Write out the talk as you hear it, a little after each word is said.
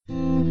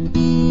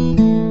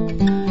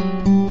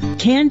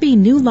Canby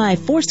New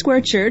Life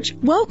Foursquare Church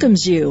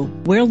welcomes you.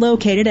 We're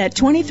located at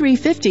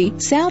 2350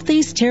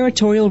 Southeast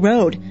Territorial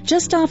Road,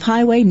 just off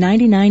Highway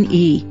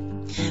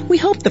 99E. We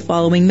hope the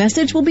following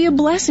message will be a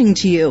blessing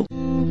to you.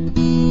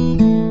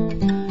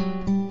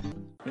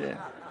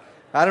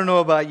 I don't know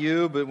about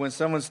you, but when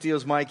someone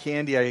steals my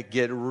candy, I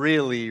get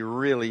really,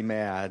 really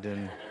mad.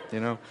 And,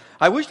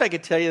 I wished I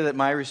could tell you that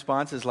my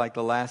response is like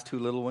the last two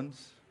little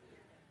ones.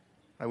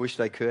 I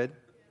wished I could,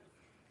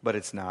 but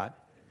it's not.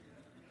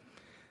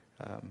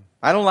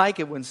 I don't like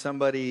it when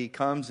somebody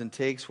comes and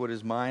takes what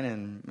is mine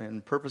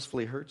and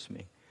purposefully hurts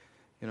me.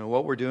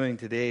 What we're doing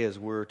today is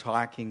we're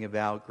talking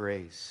about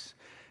grace.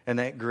 And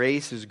that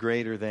grace is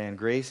greater than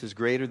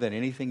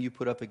anything you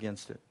put up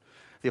against it.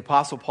 The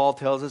Apostle Paul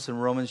tells us in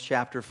Romans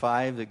chapter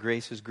 5 that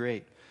grace is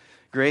great.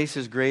 Grace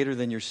is greater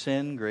than your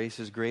sin.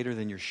 Grace is greater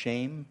than your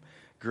shame.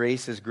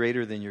 Grace is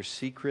greater than your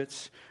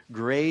secrets.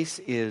 Grace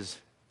is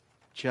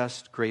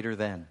just greater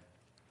than.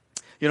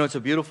 It's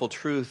a beautiful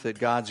truth that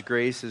God's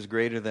grace is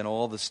greater than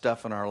all the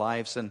stuff in our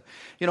lives. And,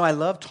 I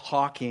love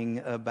talking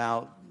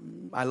about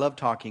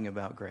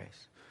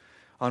grace.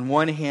 On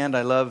one hand,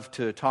 I love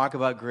to talk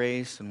about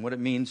grace and what it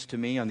means to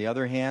me. On the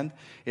other hand,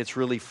 it's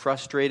really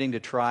frustrating to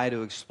try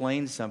to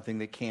explain something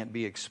that can't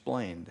be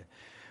explained.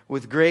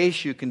 With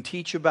grace, you can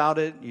teach about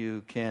it,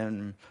 you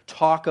can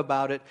talk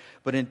about it,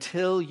 but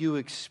until you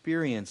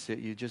experience it,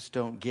 you just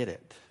don't get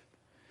it.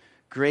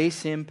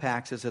 Grace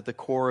impacts us at the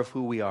core of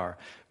who we are.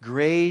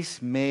 Grace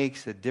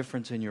makes a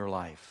difference in your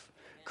life.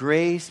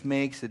 Grace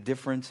makes a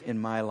difference in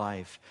my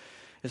life.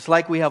 It's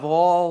like we have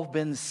all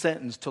been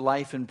sentenced to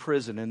life in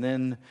prison and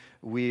then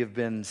we have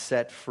been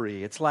set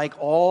free. It's like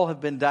all have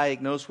been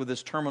diagnosed with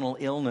this terminal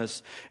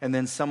illness and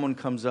then someone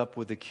comes up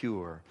with a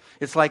cure.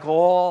 It's like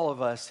all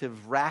of us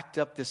have racked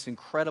up this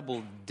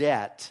incredible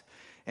debt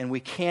and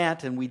we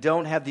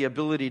don't have the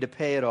ability to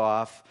pay it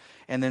off,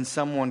 and then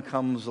someone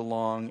comes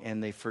along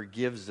and they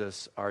forgives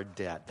us our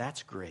debt.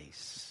 That's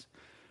grace.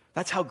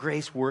 That's how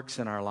grace works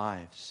in our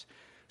lives.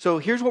 So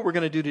here's what we're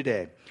going to do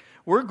today.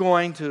 We're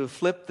going to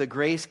flip the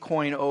grace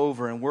coin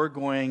over and we're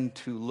going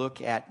to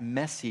look at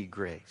messy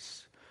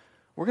grace.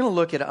 We're going to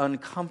look at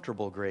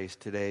uncomfortable grace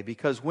today,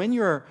 because when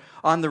you're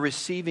on the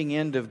receiving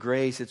end of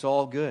grace, it's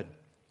all good.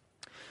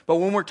 But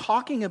when we're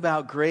talking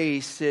about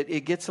grace,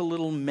 it gets a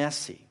little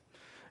messy.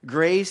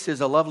 Grace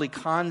is a lovely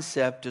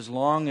concept as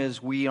long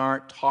as we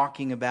aren't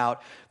talking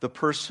about the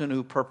person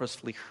who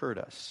purposely hurt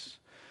us.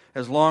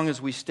 As long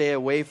as we stay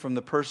away from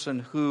the person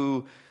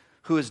who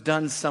has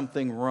done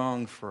something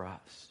wrong for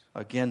us,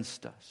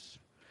 against us.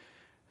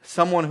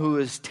 Someone who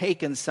has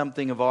taken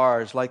something of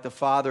ours, like the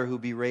father who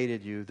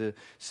berated you, the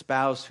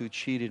spouse who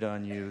cheated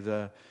on you,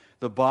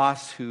 the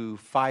boss who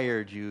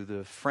fired you,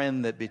 the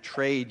friend that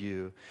betrayed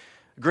you.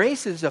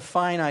 Grace is a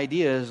fine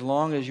idea as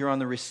long as you're on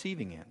the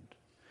receiving end.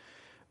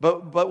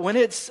 But when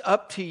it's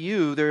up to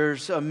you,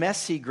 there's a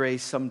messy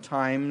grace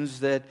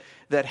sometimes that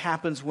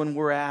happens when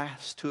we're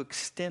asked to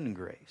extend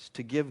grace,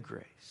 to give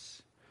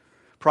grace.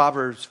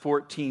 Proverbs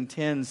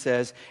 14:10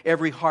 says,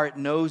 every heart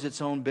knows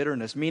its own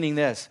bitterness, meaning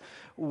this: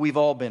 we've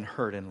all been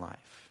hurt in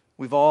life.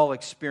 We've all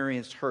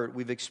experienced hurt.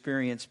 We've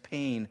experienced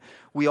pain.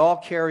 We all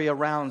carry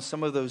around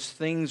some of those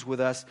things with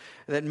us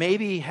that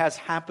maybe has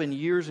happened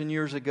years and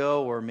years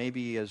ago, or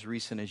maybe as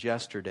recent as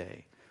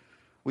yesterday.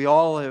 We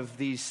all have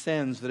these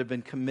sins that have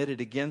been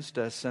committed against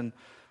us, and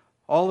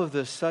all of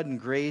a sudden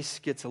grace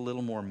gets a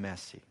little more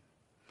messy.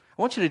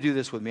 I want you to do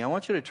this with me. I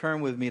want you to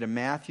turn with me to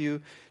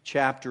Matthew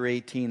chapter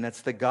 18.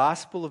 That's the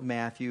Gospel of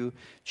Matthew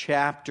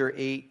chapter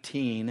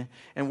 18.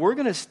 And we're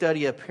going to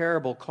study a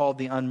parable called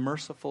the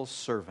unmerciful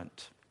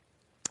servant.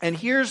 And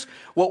here's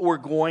what we're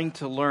going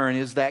to learn,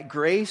 is that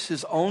grace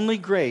is only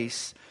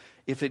grace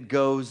if it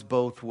goes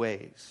both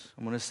ways.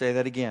 I'm going to say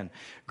that again.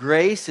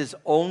 Grace is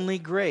only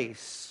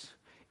grace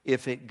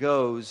if it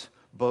goes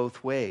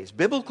both ways.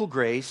 Biblical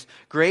grace,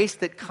 grace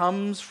that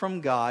comes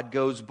from God,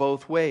 goes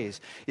both ways.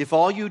 If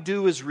all you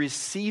do is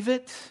receive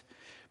it,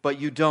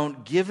 but you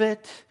don't give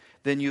it,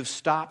 then you've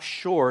stopped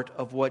short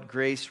of what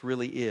grace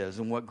really is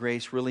and what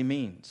grace really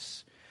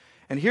means.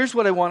 And here's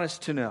what I want us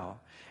to know,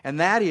 and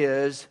that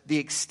is the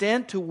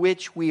extent to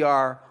which we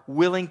are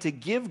willing to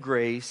give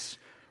grace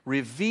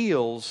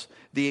reveals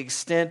the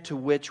extent to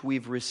which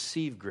we've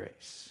received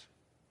grace.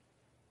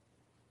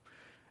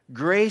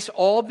 Grace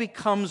all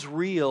becomes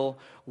real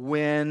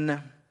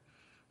when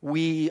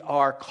we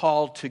are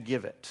called to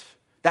give it.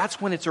 That's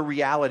when it's a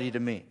reality to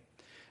me.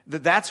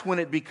 That's when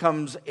it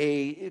becomes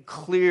a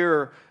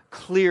clear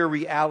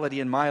reality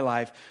in my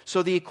life.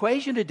 So the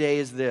equation today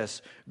is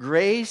this: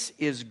 grace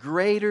is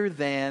greater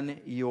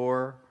than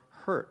your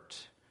hurt.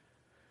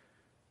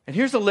 And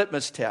here's the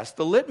litmus test.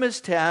 The litmus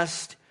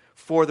test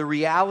for the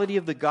reality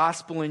of the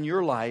gospel in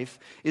your life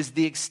is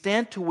the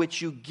extent to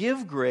which you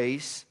give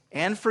grace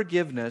and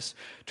forgiveness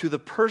to the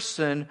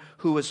person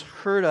who has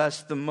hurt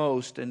us the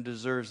most and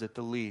deserves it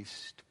the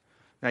least.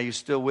 Now, you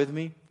still with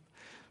me?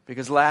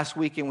 Because last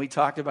weekend we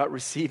talked about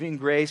receiving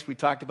grace. We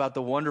talked about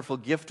the wonderful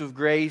gift of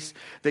grace,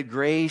 that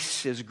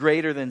grace is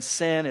greater than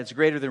sin, it's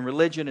greater than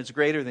religion, it's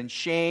greater than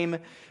shame.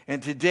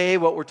 And today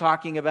what we're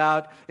talking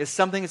about is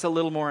something that's a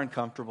little more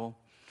uncomfortable.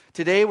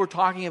 Today we're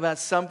talking about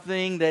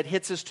something that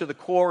hits us to the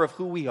core of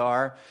who we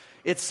are.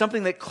 It's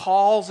something that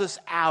calls us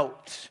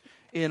out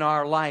in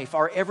our life,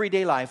 our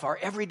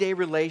everyday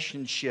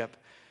relationship.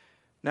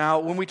 Now,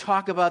 when we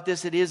talk about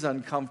this, it is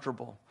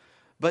uncomfortable.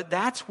 But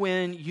that's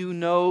when you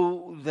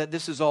know that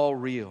this is all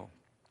real.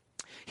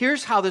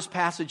 Here's how this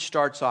passage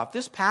starts off.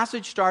 This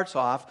passage starts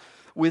off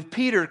with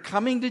Peter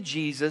coming to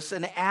Jesus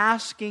and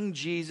asking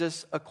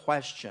Jesus a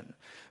question.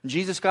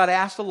 Jesus got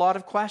asked a lot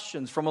of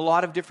questions from a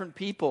lot of different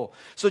people.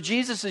 So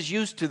Jesus is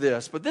used to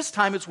this, but this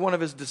time it's one of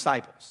his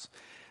disciples.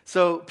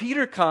 So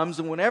Peter comes,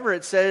 and whenever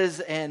it says,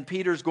 and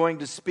Peter's going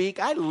to speak,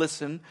 I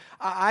listen.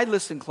 I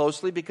listen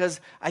closely because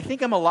I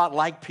think I'm a lot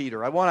like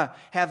Peter. I want to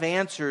have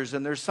answers,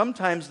 and there's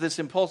sometimes this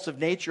impulsive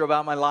nature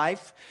about my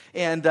life,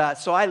 and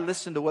so I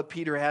listen to what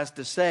Peter has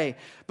to say.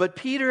 But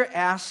Peter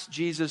asks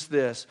Jesus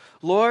this,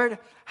 Lord,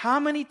 how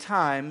many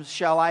times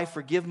shall I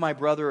forgive my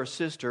brother or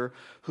sister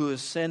who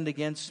has sinned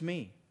against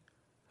me?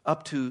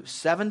 Up to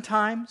 7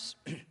 times?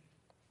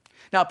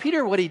 Now,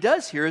 Peter, what he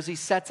does here is he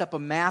sets up a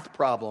math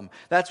problem.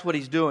 That's what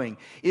he's doing.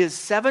 Is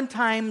 7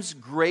 times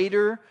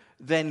greater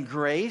than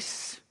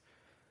grace?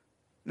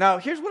 Now,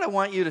 here's what I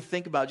want you to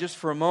think about just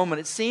for a moment.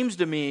 It seems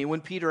to me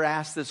when Peter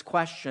asks this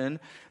question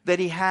that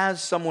he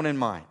has someone in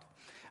mind.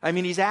 I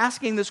mean, he's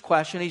asking this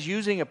question, he's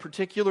using a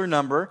particular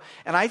number,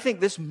 and I think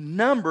this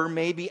number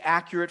may be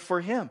accurate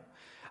for him.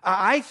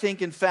 I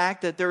think, in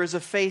fact, that there is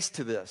a face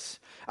to this.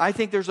 I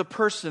think there's a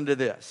person to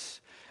this.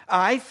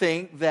 I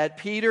think that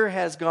Peter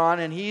has gone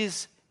and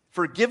he's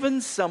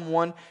forgiven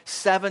someone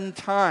 7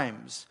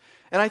 times.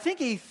 And I think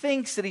he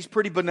thinks that he's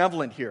pretty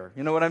benevolent here.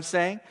 You know what I'm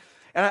saying?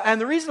 And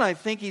the reason I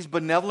think he's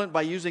benevolent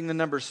by using the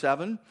number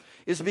 7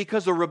 is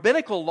because the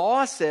rabbinical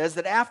law says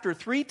that after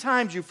 3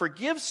 times you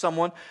forgive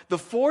someone, the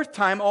 4th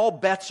time all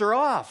bets are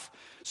off.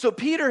 So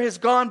Peter has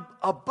gone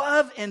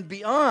above and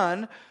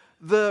beyond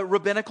the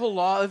rabbinical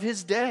law of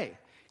his day.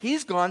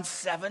 He's gone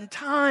 7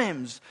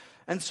 times.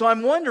 And so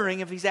I'm wondering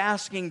if he's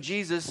asking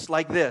Jesus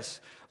like this,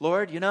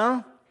 Lord,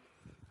 how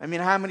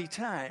many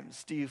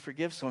times do you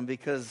forgive someone?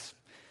 Because,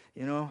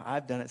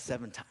 I've done it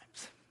 7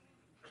 times.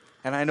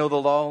 And I know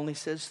the law only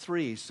says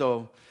 3,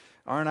 so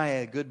aren't I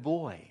a good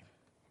boy?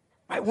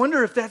 I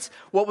wonder if that's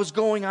what was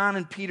going on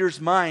in Peter's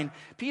mind.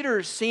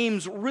 Peter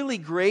seems really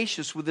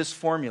gracious with this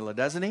formula,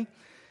 doesn't he?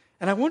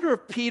 And I wonder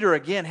if Peter,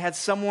 again, had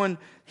someone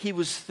he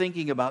was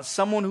thinking about,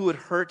 someone who had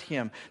hurt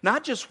him.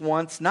 Not just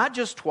once, not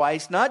just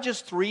twice, not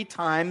just 3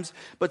 times,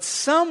 but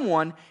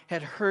someone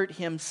had hurt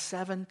him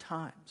 7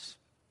 times.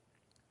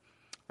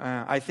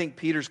 I think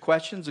Peter's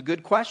question is a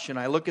good question.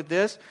 I look at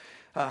this.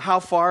 How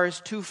far is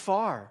too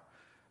far?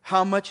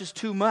 How much is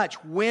too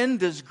much? When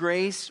does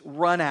grace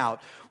run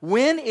out?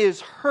 When is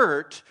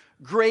hurt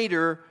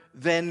greater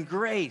than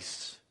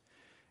grace?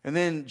 And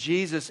then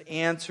Jesus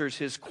answers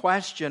his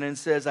question and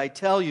says, I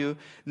tell you,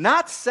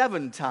 not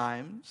 7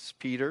 times,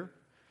 Peter,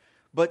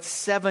 but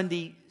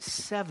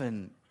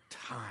 77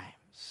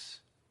 times.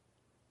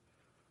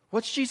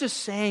 What's Jesus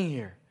saying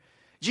here?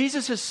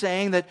 Jesus is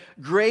saying that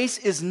grace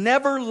is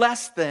never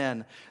less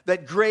than,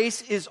 that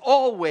grace is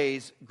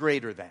always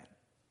greater than.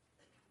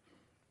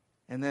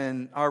 And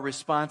then our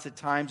response at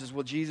times is,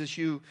 well, Jesus,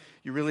 you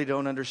really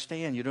don't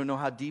understand. You don't know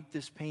how deep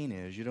this pain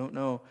is. You don't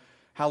know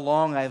how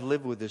long I've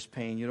lived with this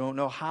pain. You don't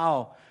know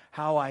how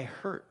I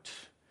hurt,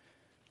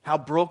 how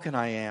broken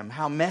I am,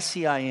 how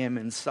messy I am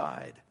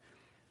inside.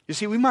 You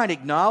see, we might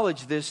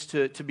acknowledge this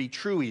to be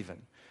true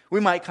even. We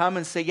might come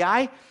and say,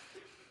 yeah,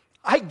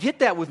 I get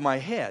that with my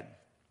head.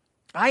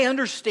 I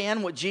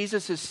understand what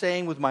Jesus is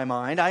saying with my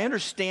mind. I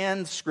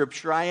understand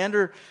Scripture. I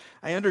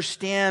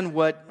understand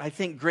what I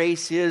think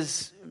grace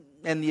is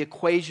and the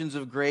equations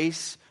of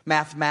grace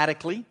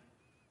mathematically.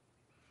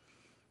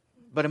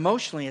 But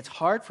emotionally, it's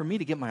hard for me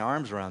to get my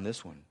arms around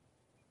this one.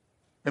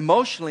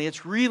 Emotionally,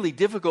 it's really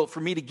difficult for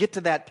me to get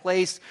to that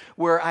place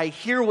where I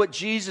hear what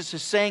Jesus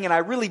is saying and I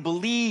really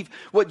believe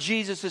what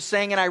Jesus is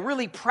saying and I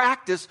really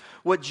practice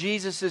what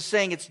Jesus is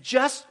saying. It's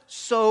just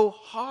so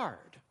hard.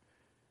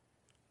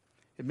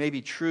 It may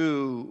be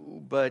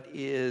true, but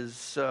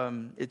it's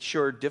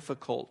sure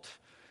difficult,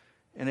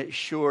 and it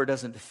sure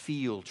doesn't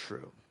feel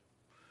true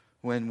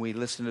when we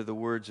listen to the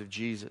words of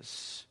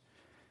Jesus,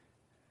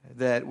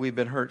 that we've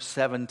been hurt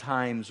 7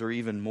 times or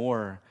even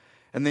more.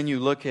 And then you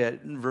look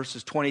at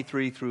verses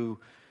 23 through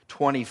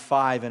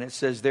 25, and it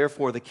says,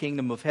 therefore the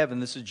kingdom of heaven,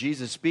 this is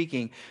Jesus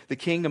speaking, the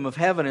kingdom of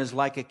heaven is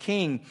like a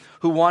king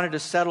who wanted to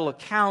settle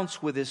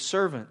accounts with his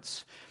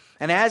servants.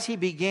 And as he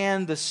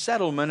began the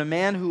settlement, a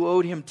man who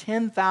owed him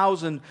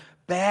 10,000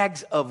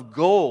 bags of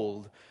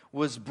gold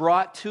was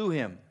brought to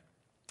him.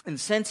 And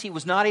since he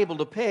was not able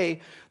to pay,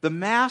 the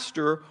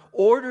master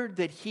ordered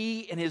that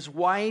he and his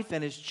wife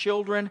and his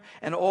children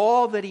and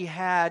all that he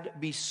had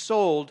be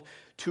sold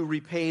to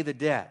repay the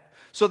debt.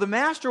 So the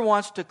master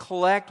wants to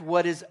collect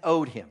what is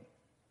owed him.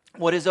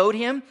 What is owed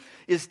him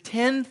is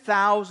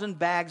 10,000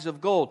 bags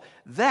of gold.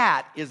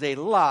 That is a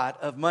lot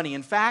of money.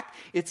 In fact,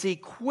 it's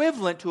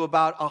equivalent to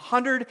about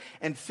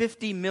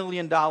 $150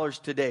 million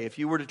today. If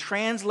you were to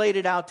translate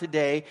it out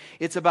today,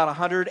 it's about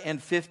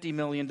 $150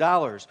 million.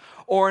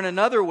 Or in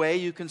another way,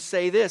 you can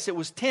say this: it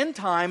was 10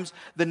 times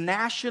the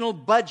national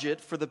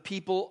budget for the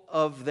people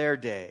of their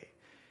day.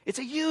 It's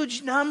a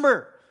huge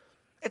number.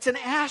 It's an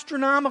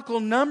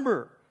astronomical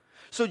number.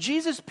 So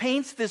Jesus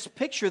paints this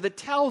picture that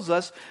tells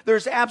us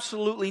there's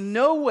absolutely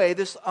no way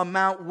this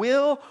amount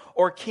will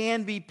or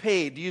can be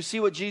paid. Do you see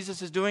what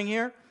Jesus is doing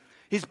here?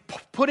 He's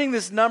putting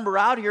this number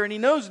out here, and he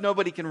knows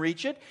nobody can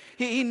reach it.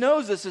 He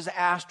knows this is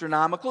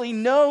astronomical. He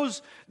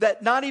knows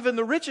that not even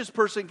the richest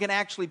person can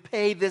actually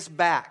pay this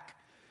back.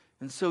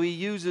 And so he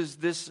uses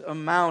this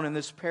amount in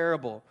this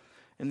parable.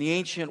 In the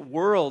ancient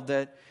world,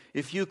 that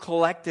if you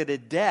collected a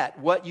debt,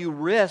 what you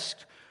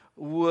risked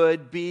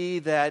would be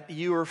that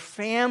your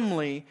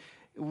family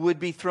would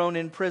be thrown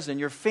in prison.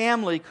 Your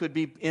family could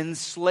be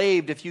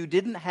enslaved if you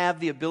didn't have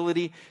the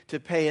ability to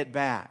pay it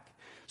back.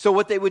 So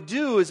what they would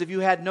do is, if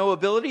you had no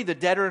ability, the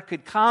debtor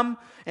could come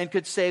and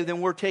could say, then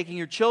we're taking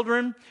your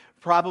children,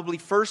 probably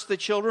first the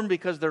children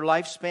because their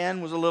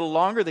lifespan was a little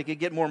longer. They could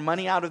get more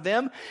money out of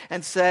them,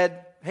 and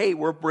said, hey,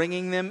 we're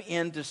bringing them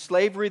into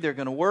slavery. They're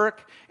going to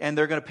work, and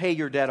they're going to pay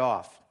your debt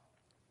off.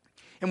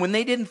 And when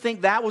they didn't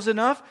think that was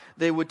enough,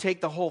 they would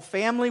take the whole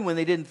family. When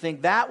they didn't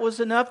think that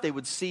was enough, they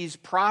would seize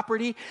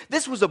property.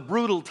 This was a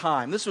brutal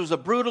time. This was a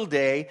brutal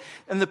day.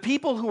 And the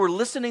people who were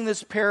listening to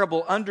this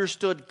parable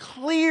understood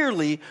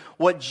clearly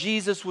what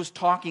Jesus was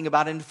talking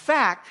about. In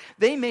fact,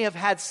 they may have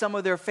had some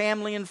of their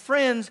family and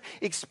friends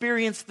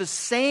experience the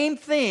same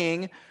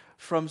thing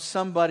from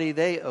somebody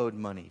they owed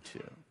money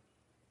to.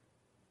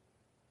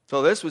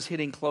 So this was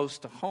hitting close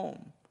to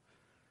home.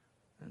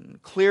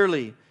 And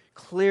clearly,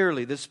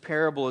 this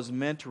parable is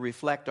meant to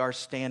reflect our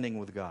standing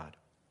with God.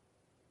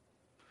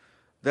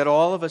 That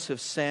all of us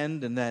have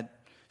sinned, and that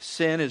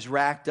sin has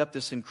racked up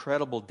this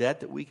incredible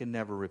debt that we can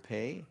never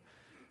repay,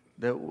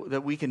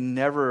 that we can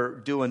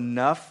never do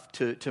enough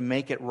to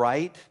make it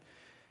right,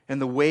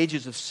 and the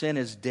wages of sin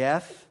is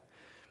death.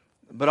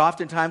 But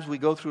oftentimes we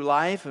go through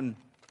life and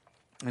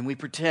we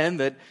pretend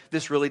that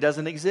this really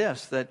doesn't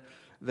exist, that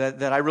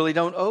I really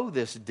don't owe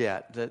this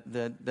debt,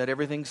 that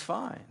everything's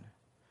fine.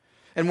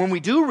 And when we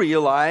do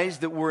realize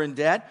that we're in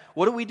debt,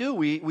 what do?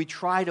 We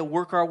try to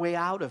work our way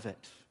out of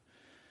it.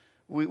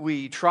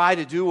 We try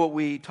to do what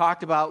we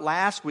talked about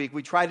last week.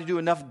 We try to do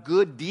enough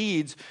good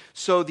deeds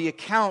so the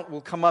account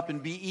will come up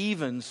and be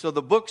even, so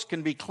the books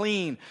can be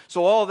clean,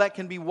 so all of that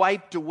can be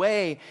wiped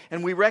away.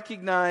 And we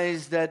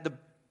recognize that the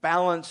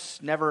balance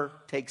never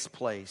takes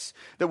place,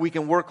 that we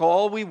can work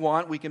all we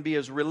want, we can be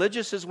as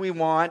religious as we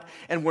want,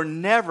 and we're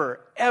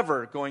never,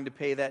 ever going to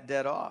pay that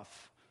debt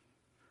off.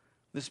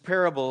 This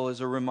parable is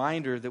a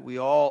reminder that we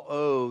all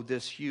owe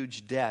this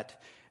huge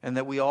debt, and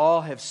that we all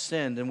have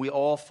sinned and we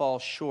all fall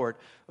short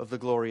of the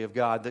glory of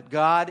God, that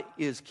God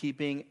is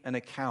keeping an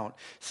account.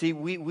 See,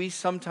 we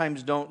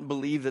sometimes don't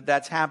believe that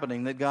that's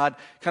happening, that God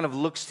kind of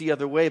looks the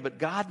other way, but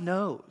God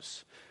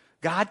knows.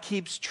 God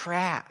keeps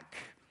track.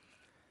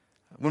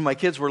 When my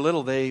kids were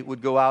little, they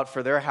would go out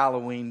for their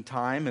Halloween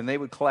time, and they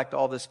would collect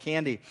all this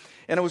candy.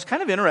 And it was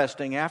kind of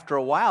interesting. After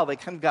a while, they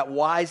kind of got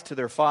wise to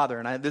their father.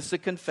 And this is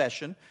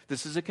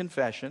a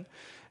confession.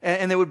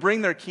 And they would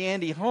bring their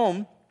candy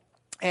home,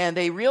 and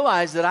they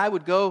realized that I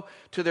would go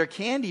to their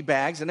candy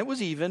bags, and it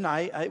was even.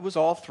 It was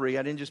all three.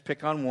 I didn't just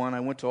pick on one. I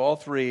went to all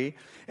three.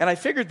 And I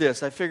figured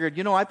this. I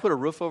I put a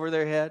roof over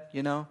their head,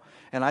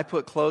 and I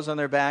put clothes on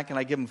their back, and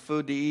I give them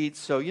food to eat.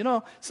 So,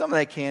 some of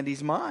that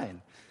candy's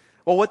mine.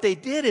 Well, what they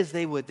did is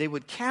they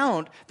would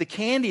count the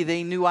candy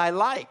they knew I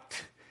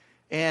liked.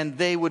 And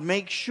they would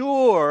make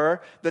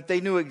sure that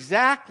they knew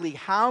exactly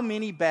how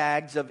many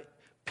bags of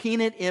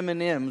peanut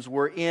M&Ms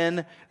were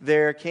in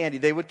their candy.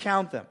 They would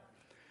count them.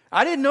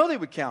 I didn't know they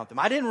would count them.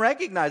 I didn't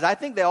recognize. I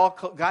think they all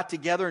got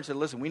together and said,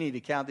 listen, we need to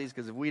count these,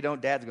 because if we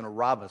don't, Dad's going to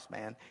rob us,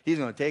 man. He's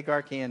going to take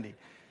our candy.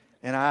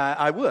 And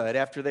I would.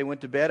 After they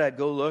went to bed, I'd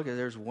go look, and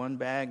there's one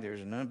bag,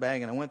 there's another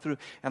bag, and I went through,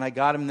 and I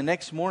got them. The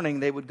next morning,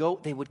 they would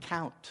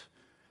count.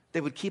 They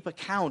would keep a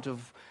count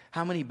of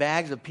how many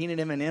bags of peanut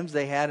M&Ms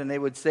they had, and they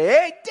would say,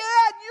 hey,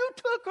 Dad, you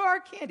took our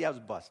candy. I was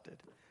busted.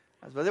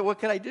 What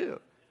could I do?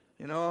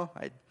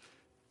 I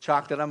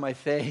chalked it on my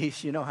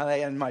face, how they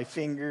had my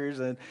fingers,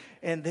 and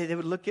they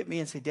would look at me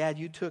and say, Dad,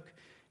 you took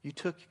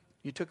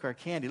our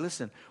candy.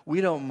 Listen,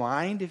 we don't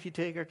mind if you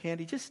take our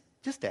candy. Just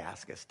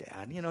ask us,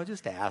 Dad.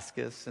 Just ask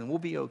us, and we'll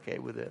be okay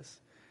with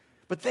this.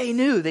 But they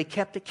knew. They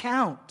kept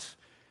account.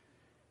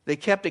 They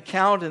kept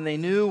account, and they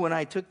knew when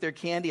I took their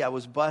candy, I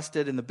was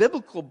busted. And the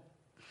biblical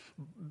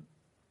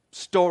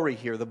story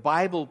here, the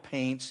Bible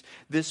paints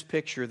this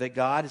picture that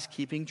God is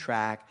keeping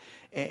track,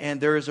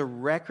 and there is a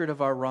record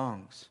of our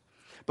wrongs.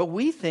 But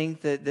we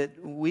think that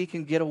we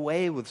can get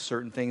away with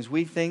certain things.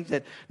 We think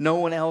that no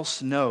one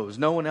else knows.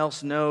 No one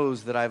else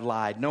knows that I've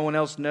lied. No one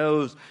else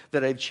knows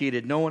that I've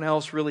cheated. No one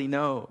else really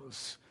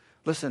knows.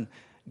 Listen,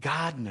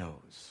 God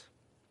knows.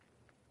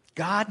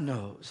 God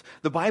knows.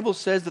 The Bible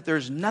says that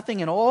there's nothing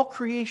in all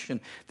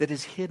creation that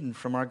is hidden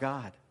from our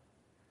God.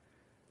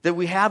 That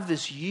we have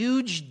this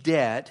huge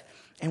debt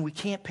and we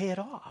can't pay it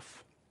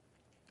off.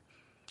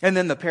 And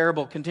then the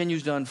parable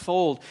continues to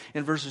unfold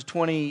in verses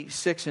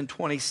 26 and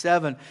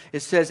 27.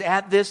 It says,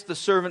 "At this the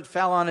servant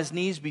fell on his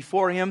knees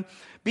before him.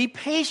 'Be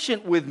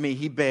patient with me,'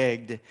 he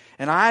begged,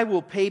 'and I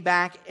will pay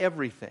back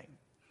everything.'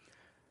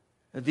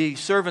 The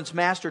servant's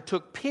master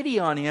took pity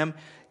on him,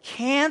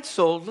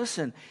 canceled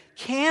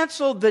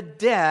the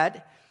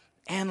debt,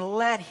 and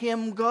let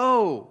him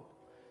go."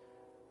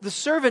 The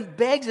servant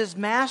begs his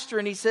master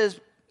and he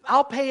says,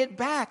 "I'll pay it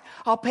back.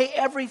 I'll pay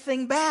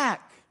everything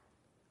back."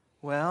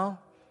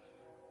 Well,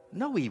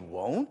 no, he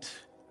won't.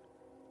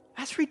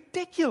 That's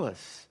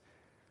ridiculous.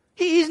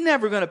 He's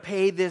never going to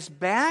pay this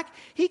back.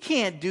 He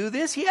can't do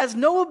this. He has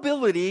no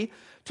ability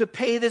to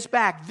pay this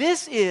back.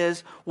 This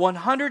is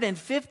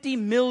 $150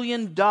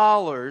 million.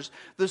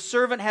 The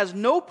servant has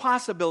no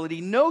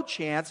possibility, no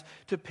chance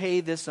to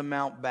pay this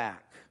amount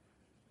back.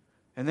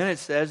 And then it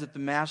says that the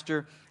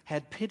master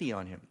had pity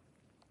on him.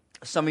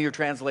 Some of your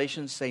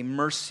translations say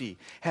mercy,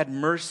 had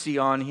mercy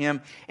on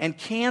him and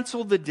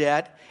canceled the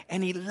debt,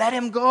 and he let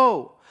him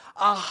go.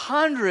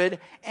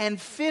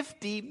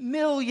 $150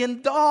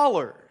 million.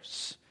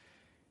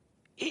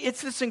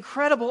 It's this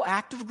incredible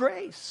act of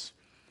grace.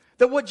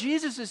 That what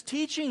Jesus is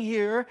teaching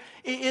here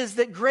is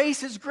that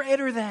grace is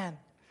greater than.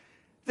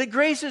 That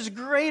grace is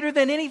greater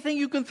than anything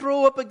you can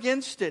throw up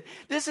against it.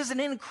 This is an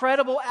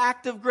incredible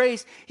act of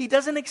grace. He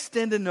doesn't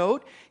extend a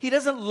note. He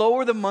doesn't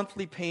lower the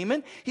monthly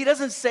payment. He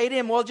doesn't say to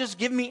him, well, just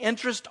give me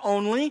interest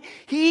only.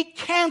 He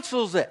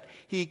cancels it.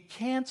 He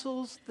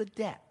cancels the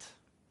debt.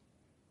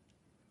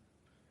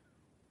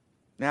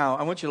 Now,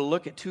 I want you to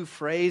look at two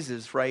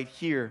phrases right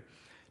here.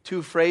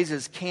 Two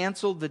phrases,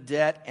 canceled the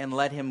debt and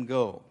let him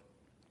go.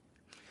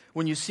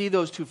 When you see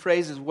those two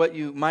phrases, what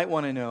you might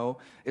want to know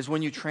is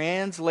when you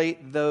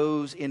translate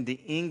those into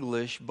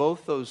English,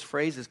 both those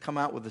phrases come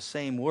out with the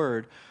same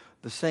word.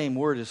 The same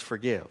word is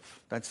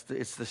forgive. It's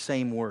the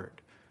same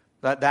word.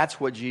 That's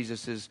what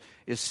Jesus is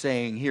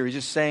saying here. He's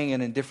just saying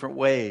it in different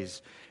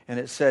ways. And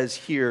it says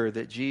here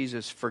that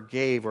Jesus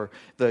forgave, or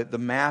the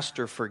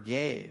master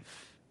forgave.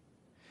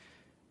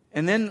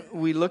 And then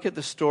we look at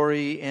the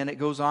story and it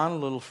goes on a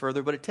little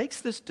further, but it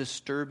takes this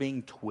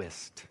disturbing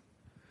twist.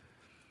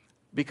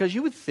 Because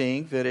you would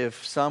think that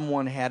if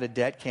someone had a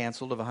debt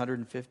canceled of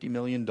 $150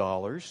 million,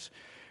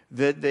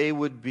 that they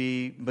would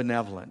be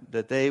benevolent,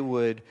 that they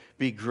would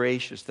be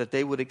gracious, that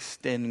they would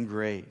extend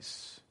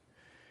grace.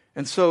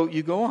 And so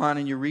you go on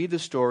and you read the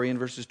story in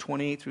verses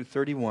 28 through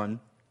 31,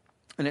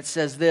 and it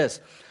says this,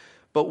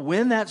 "But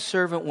when that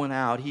servant went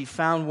out, he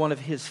found one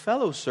of his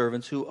fellow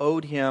servants who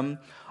owed him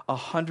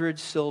 100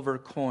 silver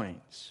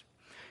coins.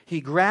 He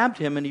grabbed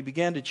him and he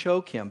began to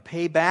choke him.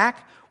 'Pay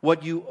back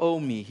what you owe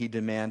me,' he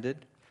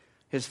demanded.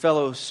 His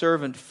fellow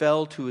servant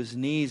fell to his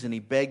knees and he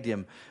begged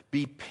him,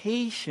 'Be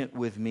patient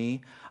with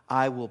me,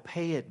 I will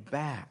pay it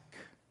back.'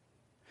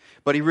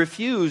 But he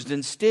refused.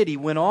 Instead, he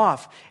went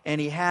off and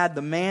he had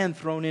the man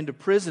thrown into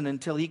prison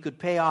until he could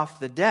pay off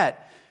the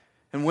debt.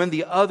 And when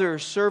the other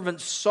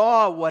servants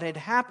saw what had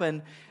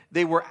happened,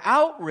 they were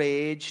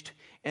outraged,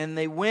 and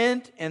they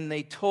went and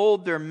they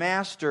told their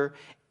master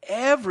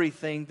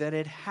everything that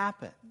had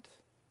happened."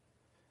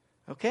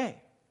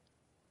 Okay.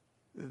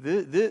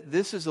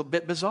 This is a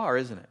bit bizarre,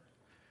 isn't it?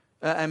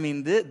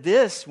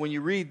 This, when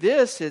you read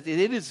this,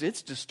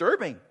 it's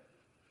disturbing.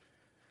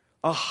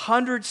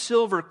 100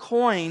 silver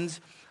coins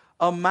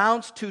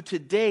amounts to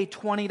today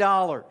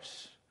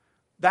 $20.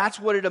 That's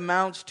what it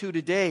amounts to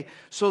today.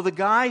 So the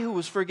guy who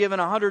was forgiven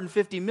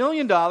 $150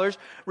 million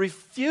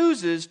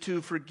refuses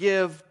to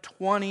forgive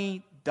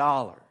 $20.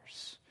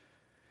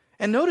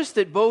 And notice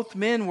that both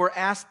men were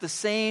asked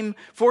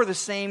for the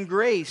same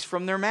grace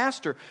from their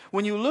master.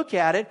 When you look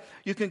at it,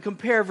 you can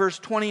compare verse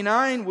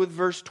 29 with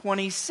verse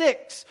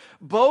 26.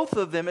 Both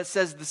of them, it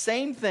says the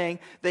same thing.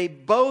 They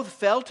both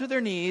fell to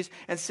their knees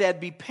and said,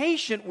 "Be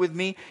patient with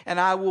me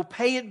and I will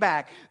pay it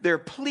back." Their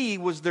plea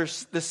was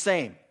the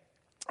same.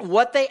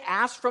 What they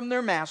asked from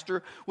their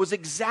master was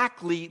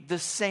exactly the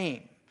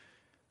same.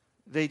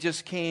 They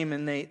just came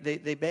and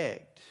they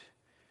begged.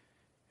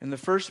 And the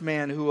first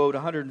man who owed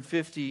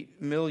 $150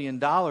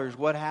 million,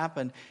 what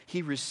happened?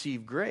 He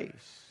received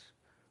grace.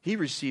 He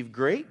received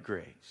great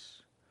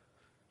grace.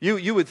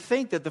 You would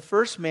think that the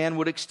first man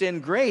would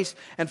extend grace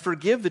and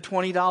forgive the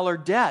 $20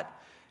 debt.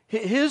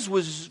 His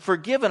was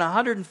forgiven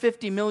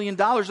 $150 million.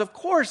 Of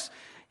course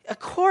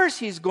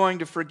he's going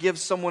to forgive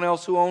someone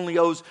else who only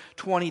owes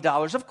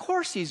 $20. Of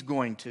course he's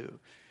going to.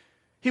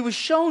 He was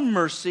shown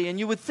mercy, and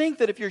you would think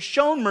that if you're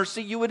shown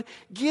mercy, you would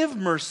give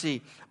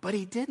mercy. But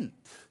he didn't.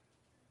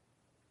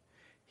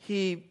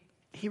 He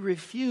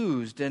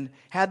refused and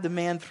had the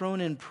man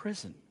thrown in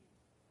prison.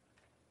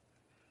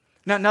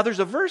 Now there's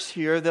a verse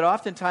here that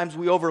oftentimes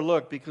we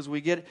overlook because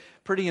we get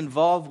pretty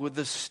involved with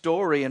this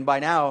story, and by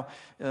now,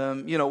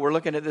 we're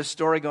looking at this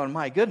story going,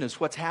 my goodness,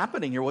 what's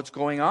happening here? What's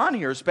going on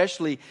here?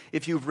 Especially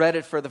if you've read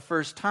it for the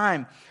first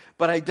time.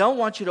 But I don't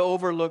want you to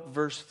overlook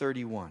verse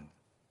 31.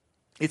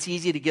 It's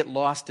easy to get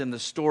lost in the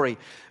story.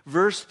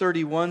 Verse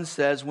 31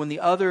 says, when the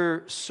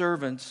other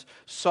servants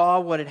saw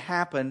what had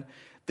happened,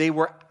 they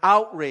were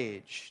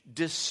outraged,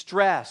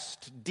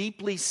 distressed,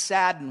 deeply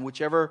saddened,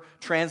 whichever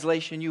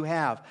translation you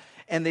have.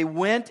 And they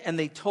went and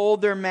they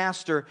told their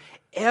master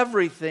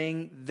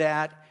everything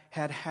that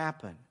had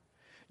happened.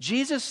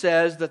 Jesus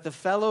says that the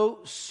fellow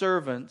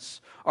servants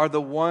are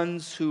the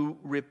ones who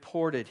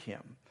reported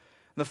him.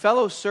 The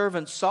fellow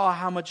servants saw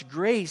how much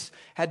grace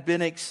had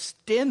been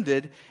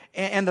extended,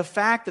 and the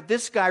fact that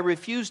this guy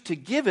refused to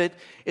give it,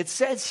 it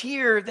says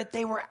here that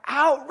they were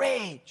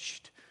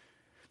outraged.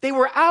 They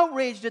were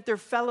outraged at their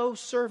fellow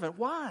servant.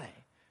 Why?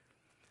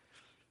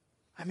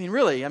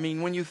 Really,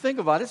 when you think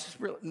about it, it's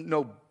really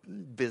no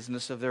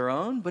business of their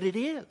own, but it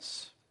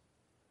is.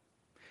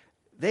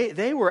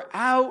 They were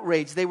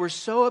outraged. They were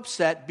so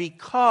upset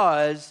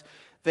because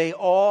they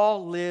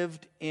all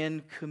lived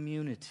in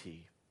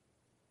community.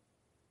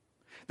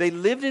 They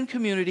lived in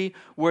community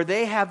where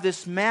they have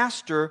this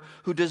master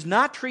who does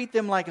not treat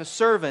them like a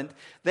servant.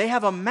 They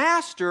have a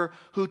master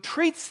who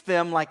treats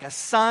them like a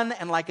son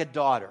and like a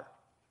daughter.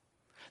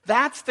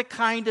 That's the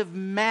kind of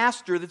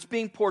master that's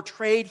being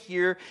portrayed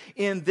here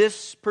in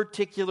this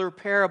particular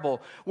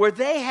parable, where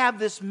they have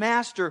this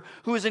master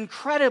who is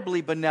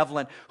incredibly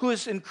benevolent, who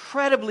is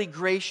incredibly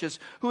gracious,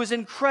 who is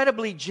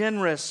incredibly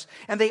generous,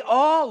 and they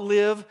all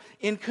live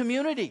in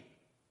community.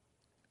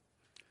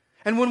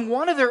 And when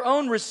one of their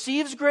own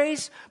receives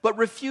grace but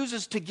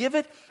refuses to give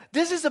it,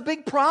 this is a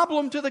big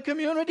problem to the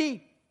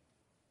community.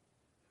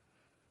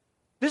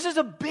 This is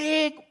a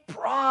big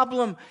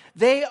problem.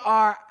 They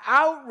are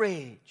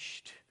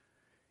outraged.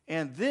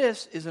 And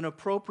this is an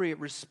appropriate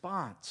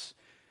response,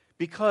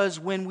 because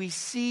when we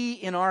see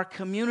in our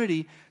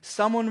community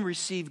someone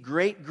receive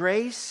great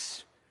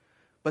grace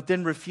but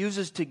then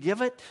refuses to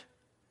give it,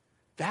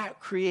 that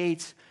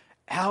creates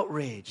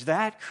outrage.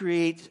 That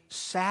creates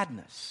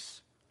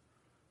sadness.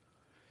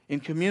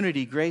 In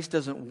community, grace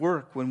doesn't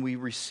work when we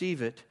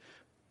receive it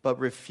but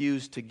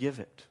refuse to give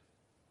it.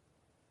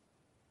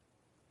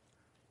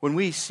 When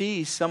we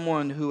see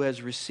someone who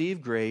has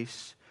received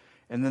grace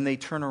and then they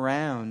turn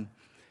around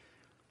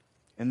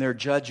and they're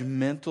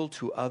judgmental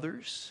to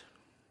others,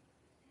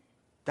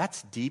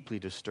 that's deeply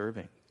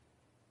disturbing.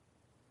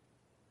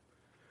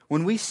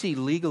 When we see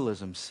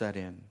legalism set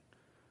in,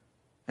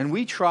 and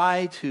we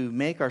try to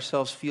make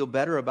ourselves feel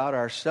better about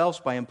ourselves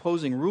by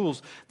imposing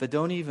rules that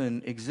don't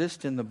even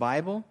exist in the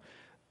Bible,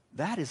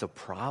 that is a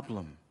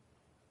problem.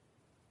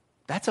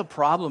 That's a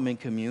problem in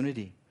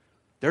community.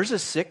 There's a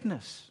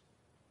sickness.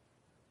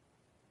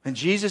 And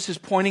Jesus is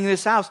pointing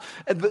this out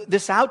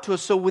to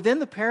us. So within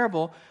the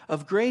parable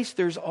of grace,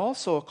 there's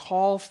also a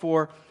call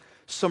for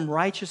some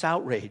righteous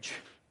outrage,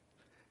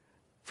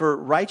 for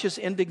righteous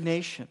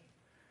indignation.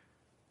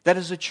 That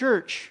as a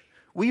church,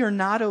 we are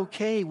not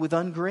okay with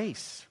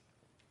ungrace.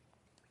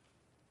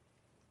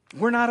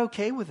 We're not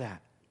okay with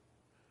that.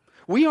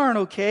 We aren't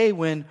okay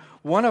when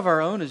one of our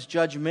own is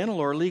judgmental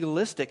or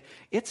legalistic.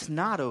 It's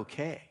not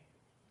okay.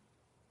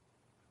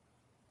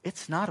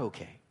 It's not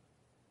okay.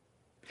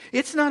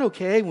 It's not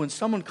okay when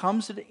someone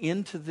comes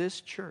into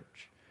this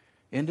church,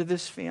 into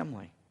this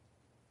family,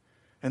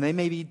 and they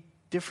may be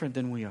different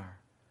than we are.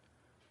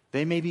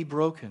 They may be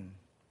broken.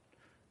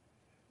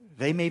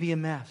 They may be a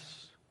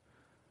mess.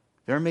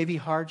 There may be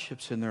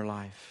hardships in their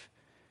life.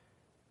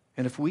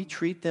 And if we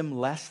treat them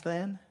less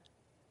than,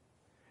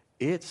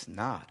 it's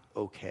not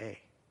okay.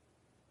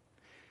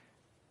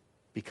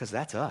 Because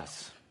that's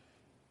us.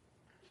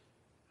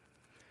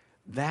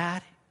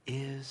 That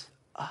is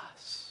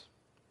us.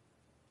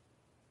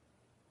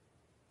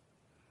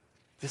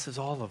 This is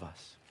all of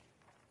us.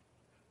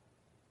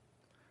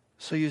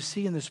 So you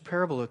see in this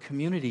parable a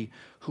community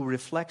who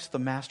reflects the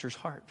master's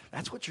heart.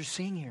 That's what you're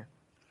seeing here.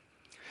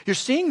 You're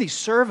seeing these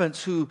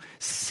servants who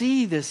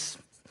see this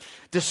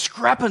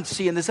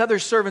discrepancy in this other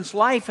servant's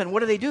life, and what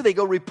do? They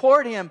go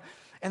report him,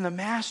 and the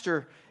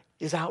master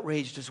is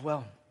outraged as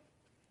well.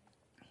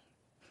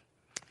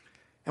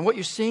 And what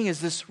you're seeing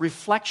is this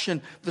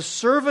reflection. The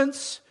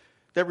servants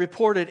that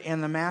reported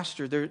and the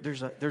master,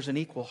 there's an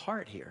equal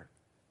heart here.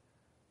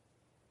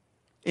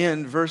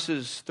 In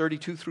verses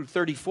 32 through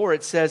 34,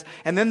 it says,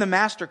 and then the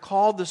master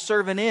called the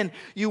servant in.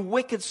 You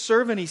wicked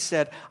servant, he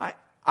said,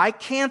 I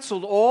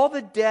canceled all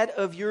the debt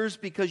of yours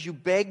because you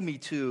begged me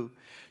to.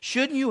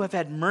 Shouldn't you have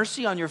had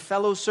mercy on your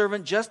fellow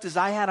servant just as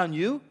I had on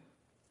you?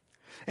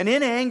 And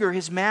in anger,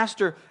 his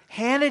master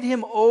handed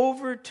him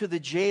over to the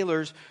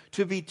jailers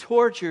to be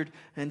tortured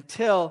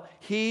until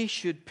he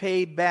should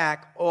pay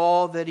back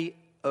all that he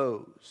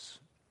owes.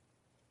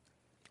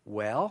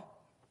 Well,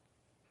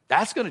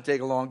 that's going to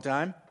take a long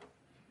time.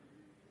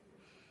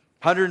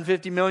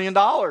 $150 million.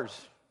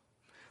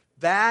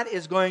 That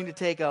is going to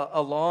take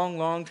a long,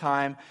 long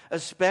time,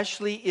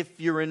 especially if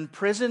you're in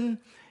prison.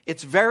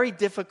 It's very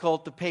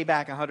difficult to pay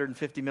back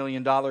 $150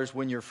 million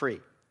when you're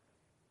free.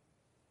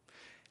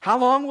 How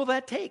long will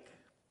that take?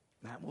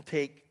 That will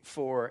take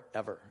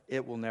forever.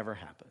 It will never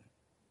happen.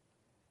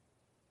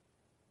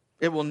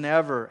 It will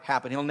never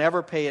happen. He'll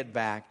never pay it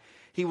back.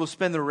 He will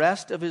spend the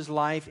rest of his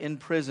life in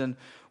prison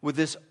with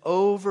this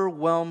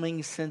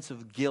overwhelming sense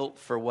of guilt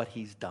for what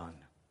he's done.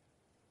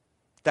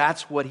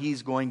 That's what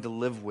he's going to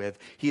live with.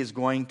 He is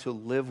going to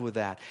live with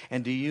that.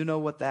 And do you know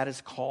what that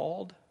is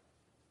called?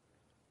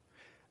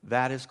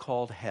 That is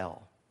called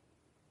hell.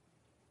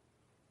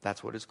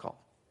 That's what it's called.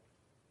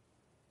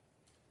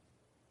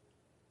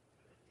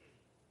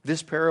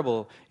 This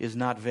parable is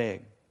not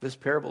vague. This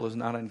parable is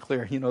not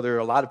unclear. You know, there are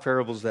a lot of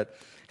parables that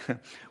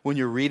when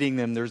you're reading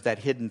them, there's that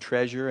hidden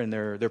treasure, and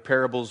they're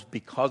parables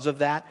because of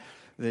that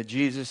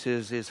Jesus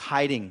is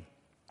hiding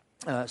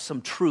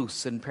some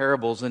truths and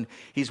parables, and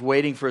he's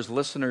waiting for his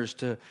listeners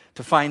to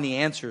find the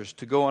answers,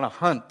 to go on a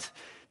hunt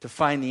to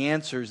find the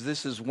answers.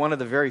 This is one of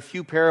the very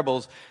few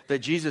parables that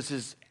Jesus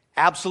is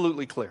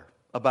absolutely clear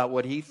about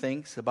what he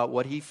thinks, about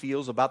what he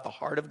feels, about the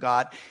heart of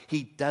God.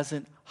 He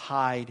doesn't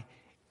hide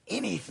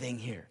anything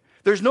here.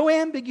 There's no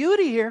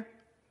ambiguity here.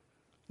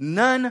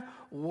 None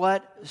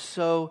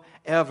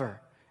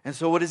whatsoever. And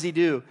so what does he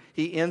do?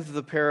 He ends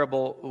the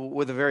parable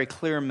with a very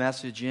clear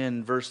message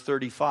in verse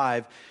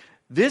 35.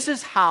 This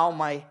is how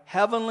my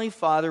heavenly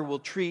Father will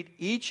treat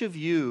each of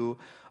you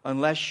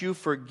unless you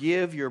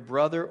forgive your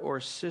brother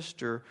or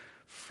sister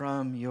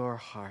from your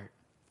heart.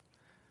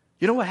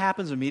 You know what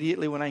happens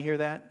immediately when I hear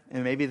that?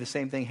 And maybe the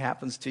same thing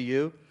happens to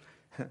you.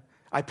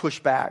 I push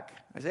back.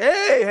 I say,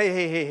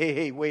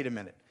 hey, wait a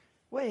minute.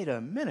 Wait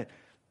a minute.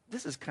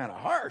 This is kind of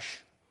harsh.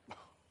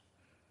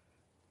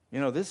 You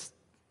know,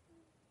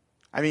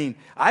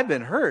 I've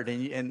been hurt,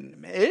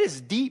 and it is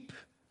deep.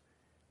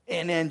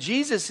 And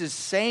Jesus is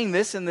saying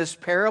this in this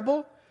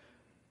parable,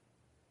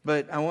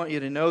 but I want you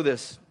to know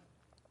this.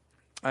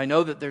 I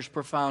know that there's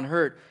profound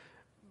hurt,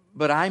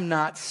 but I'm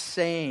not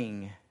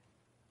saying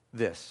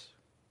this.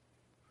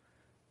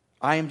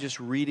 I am just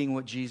reading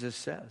what Jesus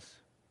says.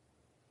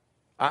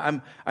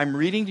 I'm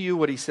reading to you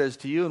what he says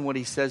to you and what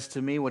he says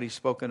to me, what he's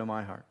spoken to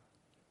my heart.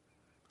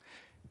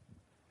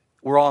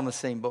 We're all in the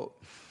same boat.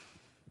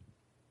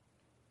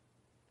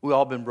 We've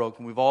all been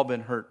broken. We've all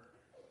been hurt.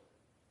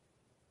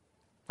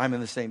 I'm in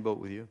the same boat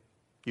with you.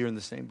 You're in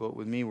the same boat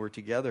with me. We're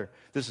together.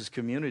 This is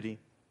community.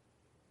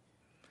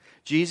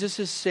 Jesus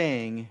is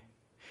saying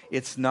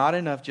it's not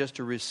enough just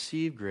to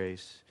receive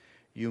grace.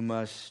 You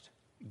must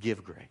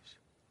give grace.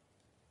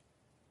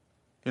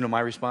 You know my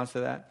response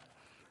to that?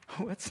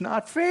 Oh, it's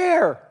not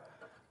fair.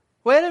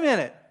 Wait a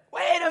minute.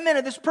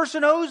 This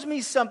person owes me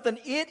something.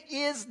 It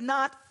is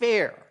not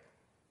fair.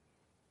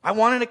 I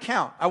want an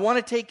account. I want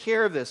to take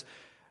care of this.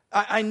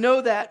 I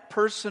know that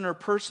person or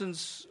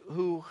persons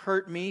who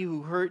hurt me,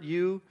 who hurt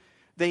you,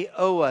 they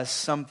owe us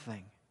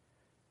something.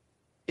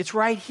 It's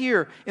right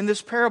here in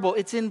this parable.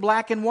 It's in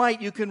black and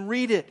white. You can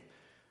read it.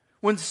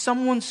 When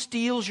someone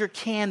steals your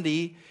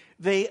candy,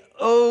 they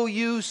owe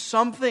you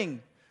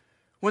something.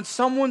 When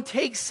someone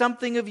takes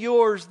something of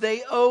yours,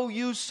 they owe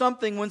you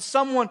something. When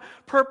someone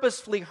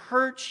purposefully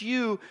hurts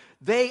you,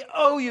 they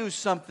owe you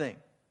something.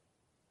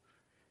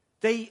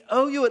 They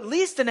owe you at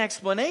least an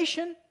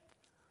explanation.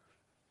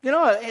 You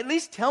know, at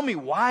least tell me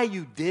why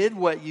you did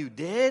what you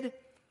did.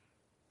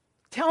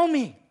 Tell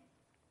me.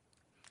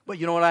 But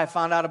you know what I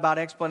found out about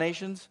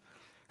explanations?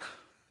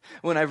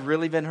 When I've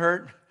really been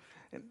hurt,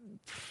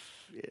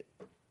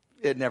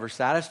 it never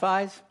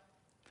satisfies.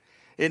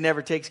 It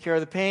never takes care of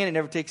the pain. It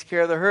never takes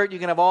care of the hurt. You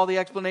can have all the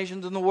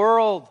explanations in the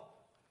world.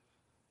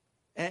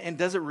 And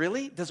does it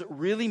really? Does it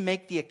really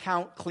make the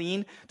account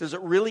clean? Does it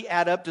really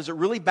add up? Does it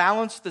really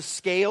balance the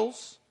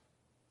scales?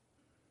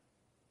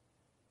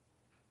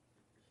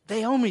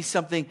 They owe me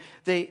something.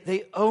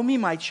 They owe me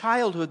my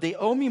childhood. They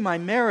owe me my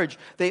marriage.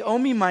 They owe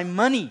me my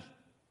money.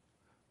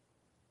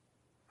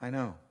 I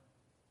know.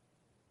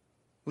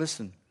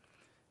 Listen,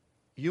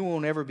 you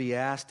won't ever be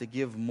asked to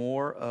give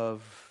more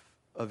of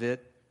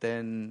it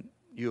than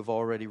you have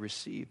already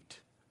received.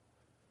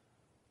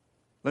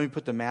 Let me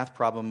put the math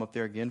problem up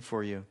there again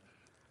for you.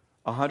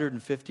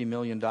 $150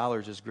 million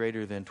is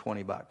greater than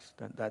 $20.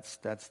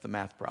 That's the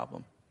math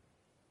problem.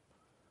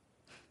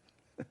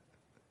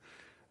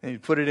 And you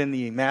put it in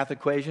the math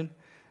equation.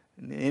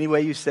 Any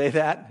way you say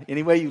that,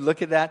 any way you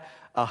look at that,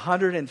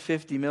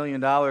 $150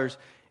 million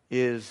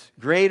is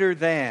greater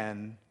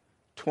than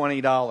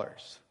 $20.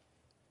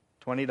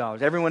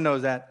 $20. Everyone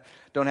knows that.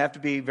 Don't have to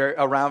be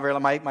around very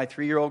long. My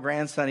 3-year-old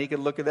grandson, he could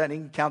look at that and he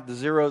can count the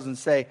zeros and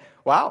say,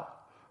 wow,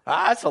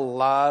 that's a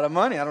lot of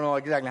money. I don't know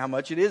exactly how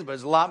much it is, but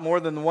it's a lot more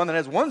than the one that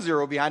has 1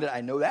 zero behind it.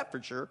 I know that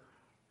for sure.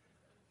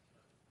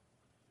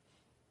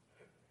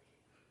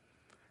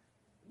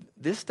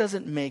 This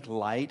doesn't make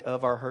light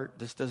of our hurt.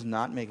 This does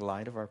not make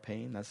light of our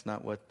pain. That's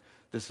not what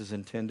this is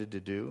intended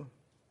to do.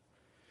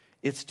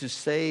 It's to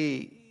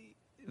say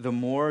the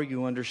more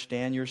you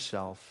understand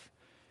yourself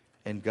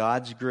and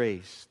God's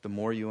grace, the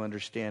more you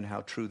understand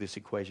how true this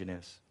equation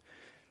is.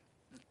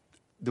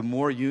 The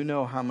more you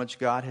know how much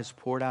God has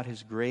poured out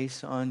His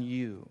grace on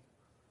you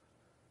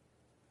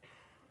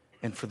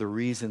and for the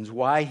reasons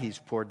why He's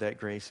poured that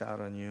grace out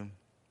on you,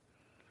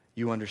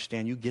 you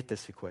understand, you get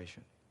this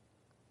equation.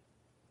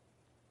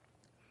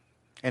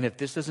 And if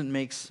this doesn't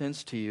make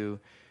sense to you,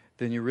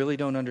 then you really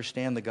don't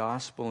understand the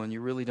gospel and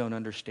you really don't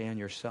understand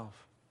yourself.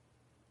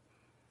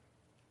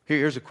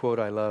 Here's a quote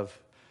I love.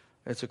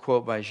 It's a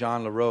quote by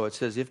Jean Leroux. It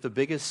says, if the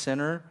biggest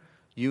sinner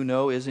you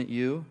know isn't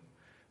you,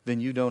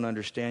 then you don't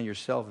understand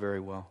yourself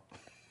very well.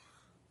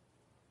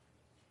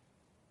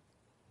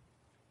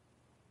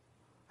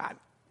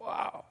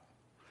 Wow.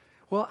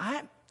 Well,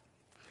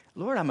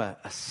 Lord, I'm a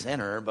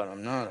sinner, but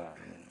I'm not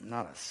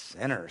a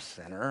sinner.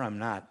 I'm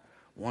not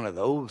one of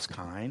those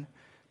kind.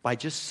 By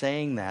just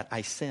saying that,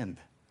 I sinned.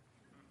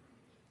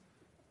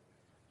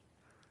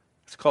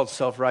 It's called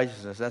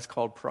self-righteousness. That's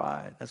called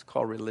pride. That's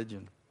called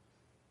religion.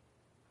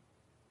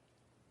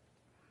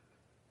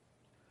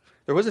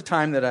 There was a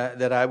time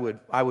that I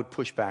would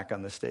push back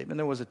on this statement.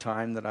 There was a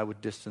time that I would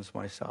distance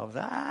myself.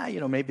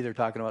 Maybe they're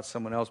talking about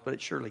someone else, but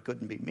it surely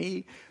couldn't be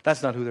me.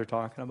 That's not who they're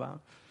talking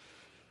about.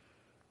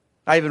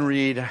 I even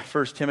read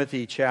 1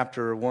 Timothy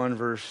chapter 1,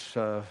 verse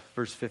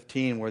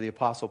 15, where the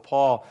Apostle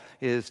Paul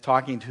is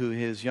talking to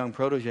his young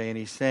protege, and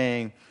he's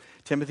saying,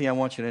 Timothy, I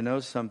want you to know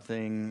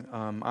something.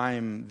 I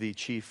am the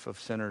chief of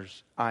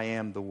sinners. I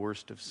am the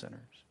worst of sinners.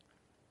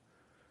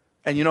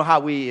 And you know how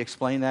we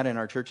explain that in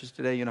our churches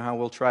today? You know how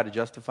we'll try to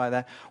justify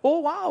that? Oh,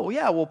 wow,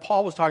 yeah. Well,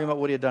 Paul was talking about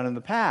what he had done in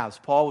the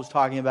past. Paul was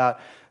talking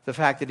about the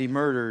fact that he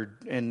murdered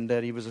and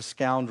that he was a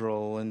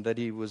scoundrel and that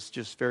he was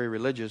just very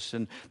religious.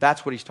 And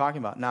that's what he's talking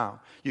about. Now,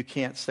 you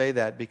can't say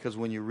that because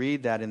when you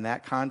read that in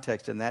that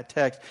context, in that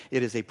text,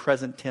 it is a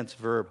present tense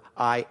verb.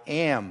 I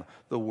am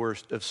the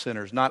worst of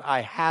sinners. Not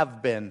I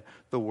have been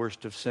the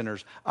worst of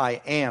sinners.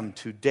 I am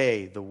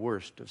today the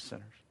worst of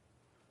sinners.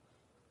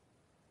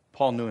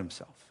 Paul knew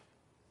himself.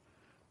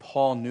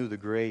 Paul knew the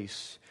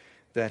grace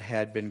that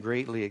had been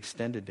greatly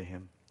extended to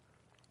him.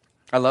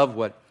 I love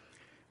what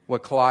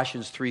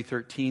Colossians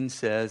 3:13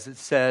 says. It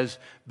says,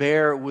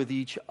 bear with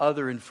each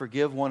other and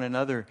forgive one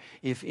another.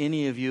 If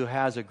any of you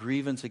has a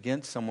grievance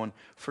against someone,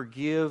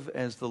 forgive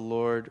as the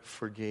Lord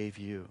forgave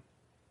you.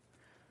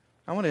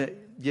 I want to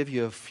give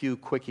you a few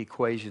quick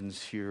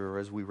equations here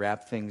as we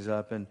wrap things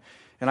up. And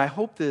I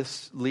hope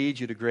this leads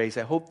you to grace.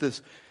 I hope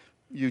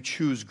you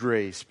choose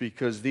grace,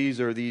 because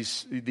these are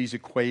these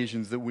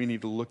equations that we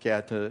need to look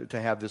at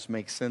to have this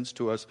make sense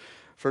to us.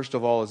 First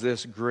of all is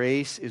this: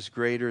 grace is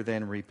greater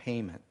than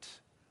repayment.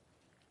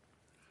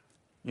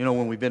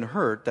 When we've been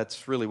hurt,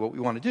 that's really what we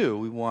want to do.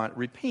 We want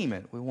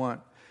repayment. We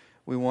want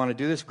to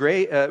do this.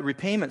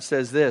 Repayment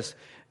says this: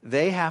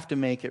 they have to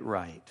make it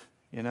right.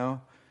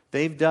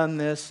 They've done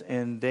this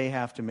and they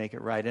have to make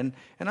it right. And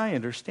I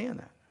understand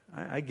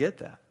that. I get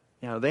that.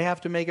 They have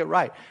to make it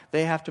right.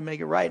 They have to make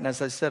it right. And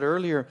as I said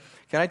earlier,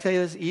 can I tell you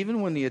this? Even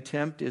when the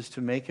attempt is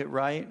to make it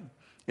right,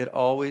 it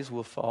always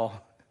will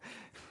fall.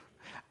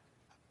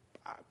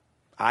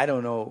 I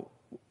don't know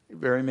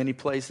very many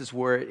places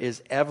where it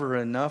is ever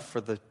enough for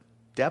the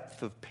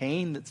depth of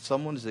pain that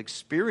someone has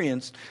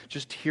experienced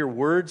just to hear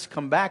words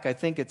come back.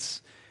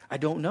 I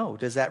don't know.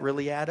 Does that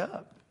really add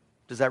up?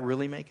 Does that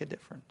really make a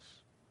difference?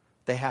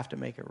 They have to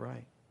make it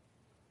right.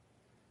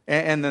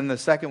 And then the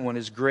second one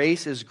is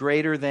grace is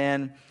greater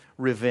than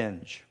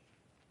revenge.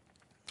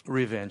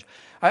 Revenge.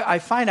 I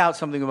find out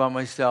something about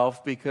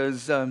myself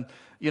because, a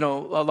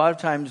lot of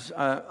times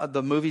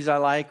the movies I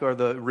like are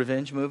the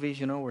revenge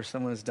movies, where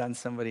someone has done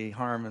somebody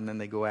harm and then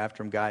they go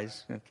after them.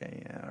 Guys,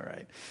 okay, yeah, all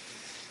right.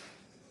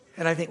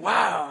 And I think,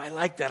 wow, I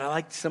like that. I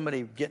like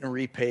somebody getting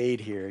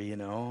repaid here,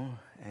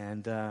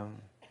 And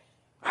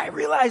I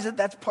realize that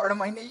that's part of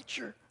my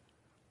nature.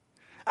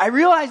 I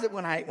realize that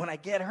when I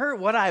get hurt,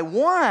 what I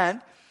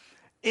want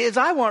is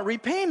I want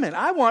repayment.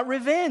 I want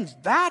revenge.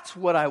 That's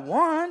what I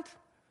want.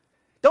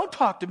 Don't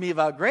talk to me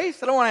about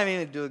grace. I don't want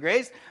anything to do with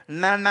grace.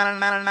 No.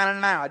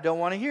 I don't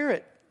want to hear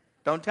it.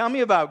 Don't tell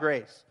me about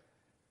grace.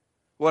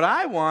 What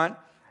I want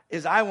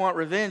is I want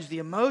revenge. The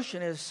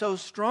emotion is so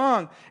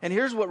strong. And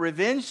here's what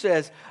revenge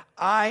says: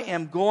 I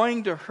am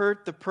going to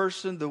hurt the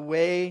person the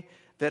way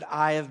that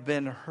I have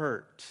been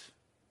hurt.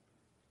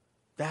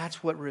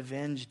 That's what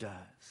revenge does.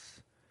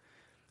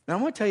 Now,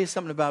 I want to tell you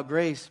something about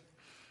grace.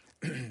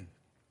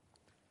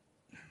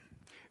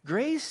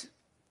 Grace,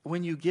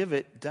 when you give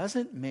it,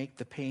 doesn't make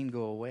the pain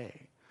go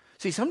away.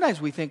 See,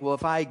 sometimes we think, well,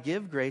 if I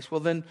give grace,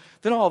 well, then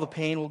all the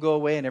pain will go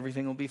away and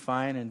everything will be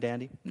fine and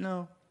dandy.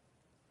 No.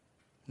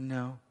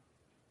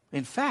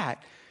 In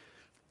fact,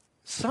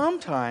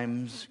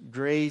 sometimes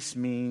grace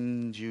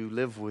means you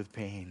live with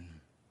pain.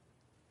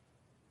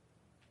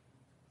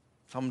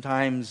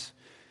 Sometimes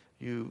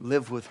you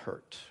live with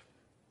hurt.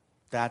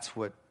 That's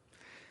what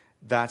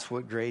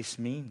grace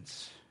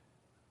means.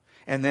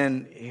 And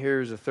then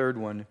here's a third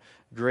one.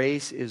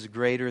 Grace is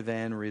greater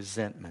than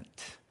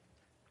resentment.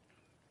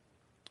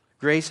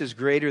 Grace is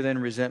greater than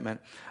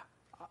resentment.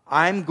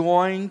 I'm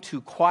going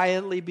to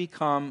quietly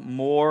become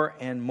more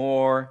and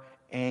more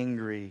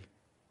angry.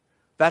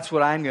 That's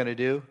what I'm going to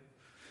do.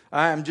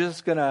 I'm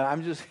just going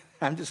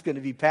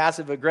to be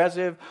passive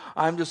aggressive.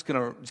 I'm just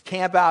going to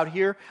camp out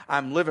here.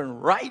 I'm living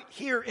right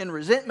here in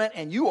resentment,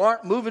 and you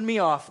aren't moving me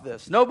off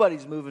this.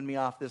 Nobody's moving me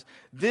off this.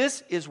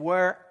 This is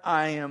where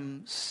I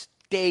am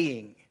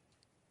staying.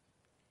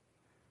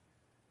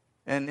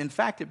 And in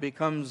fact, it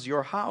becomes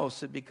your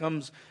house. It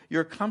becomes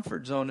your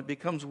comfort zone. It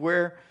becomes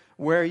where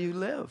you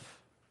live.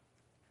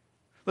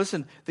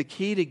 Listen, the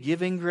key to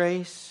giving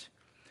grace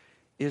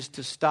is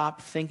to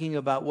stop thinking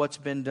about what's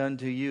been done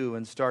to you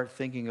and start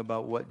thinking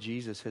about what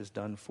Jesus has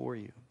done for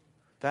you.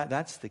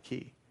 That's the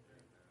key.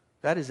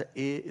 That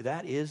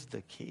is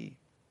the key.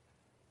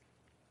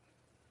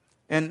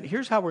 And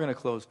here's how we're going to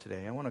close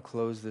today. I want to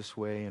close this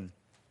way. And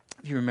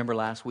if you remember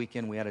last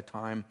weekend, we had a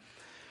time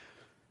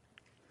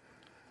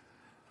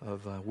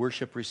of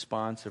worship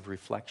response, of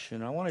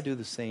reflection. I want to do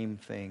the same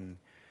thing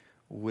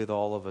with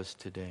all of us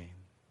today.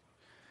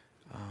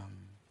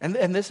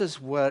 And this is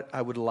what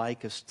I would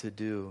like us to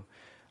do.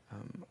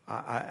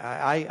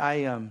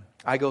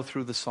 I go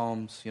through the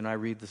Psalms. I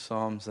read the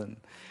Psalms, and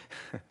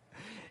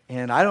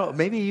and I don't.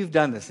 Maybe you've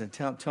done this, and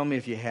tell me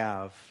if you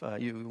have.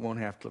 You won't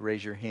have to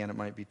raise your hand. It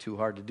might be too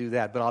hard to do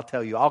that, but I'll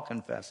tell you. I'll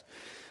confess.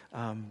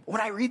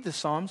 When I read the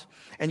Psalms,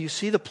 and you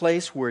see the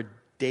place where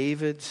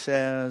David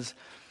says,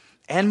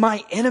 "And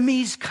my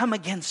enemies come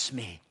against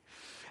me,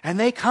 and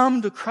they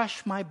come to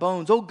crush my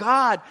bones. Oh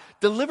God,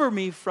 deliver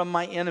me from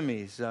my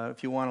enemies."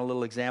 If you want a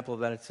little example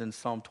of that, it's in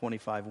Psalm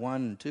 25, 1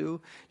 and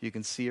 2. You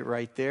can see it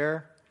right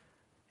there.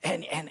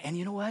 And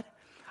you know what?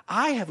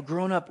 I have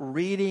grown up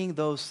reading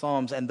those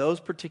Psalms and those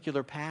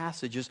particular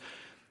passages,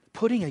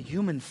 putting a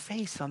human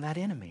face on that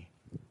enemy.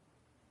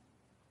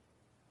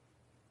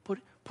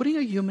 Putting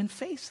a human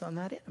face on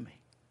that enemy.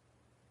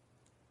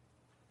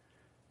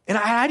 And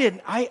I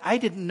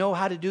didn't know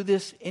how to do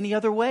this any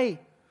other way.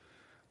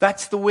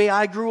 That's the way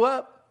I grew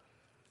up.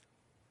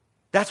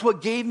 That's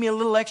what gave me a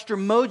little extra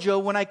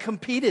mojo when I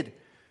competed.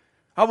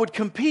 I would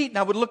compete and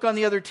I would look on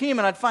the other team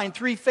and I'd find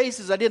 3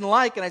 faces I didn't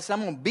like and I said,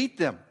 I'm going to beat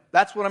them.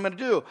 That's what I'm going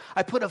to do.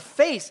 I put a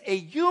face, a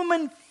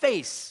human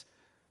face,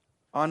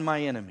 on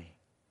my enemy.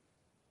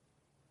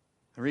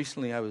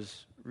 Recently I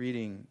was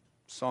reading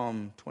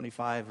Psalm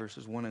 25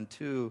 verses 1 and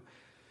 2,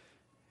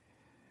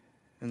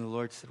 and the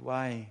Lord said,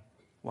 Why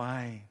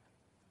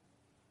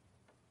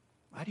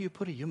do you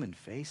put a human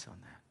face on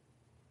that?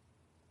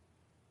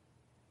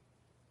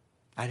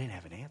 I didn't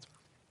have an answer.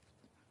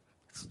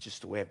 It's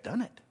just the way I've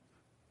done it.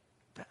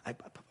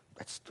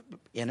 That's the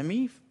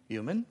enemy,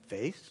 human,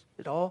 face,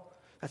 it all.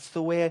 That's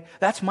the way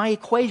that's my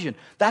equation.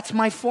 That's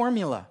my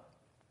formula.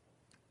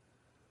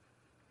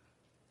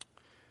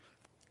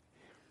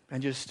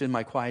 And just in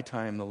my quiet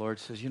time, the Lord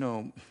says,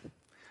 your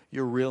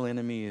real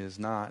enemy is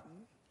not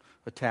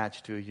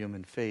attached to a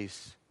human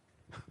face.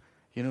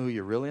 You know who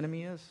your real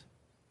enemy is?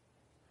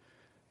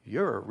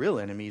 Your real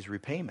enemy is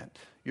repayment.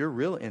 Your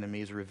real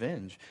enemy is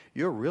revenge.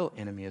 Your real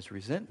enemy is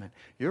resentment.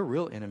 Your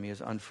real enemy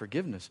is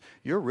unforgiveness.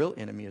 Your real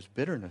enemy is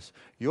bitterness.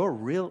 Your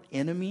real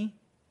enemy,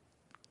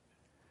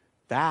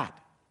 that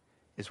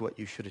is what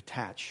you should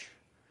attach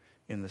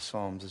in the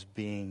Psalms as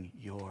being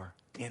your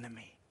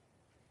enemy.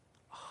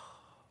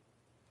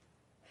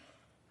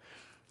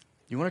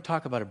 You want to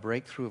talk about a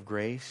breakthrough of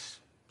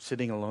grace,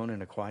 sitting alone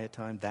in a quiet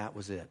time? That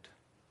was it.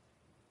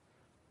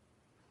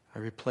 I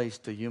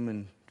replaced the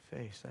human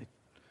face. I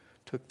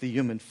took the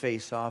human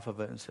face off of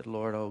it and said,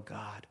 Lord, oh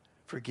God,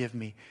 forgive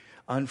me.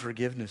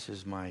 Unforgiveness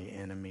is my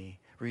enemy.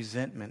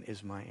 Resentment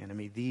is my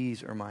enemy.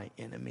 These are my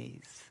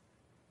enemies.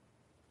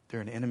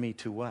 They're an enemy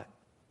to what?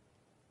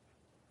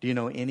 Do you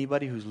know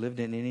anybody who's lived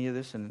in any of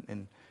this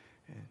and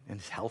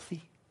is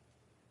healthy?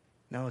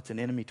 No, it's an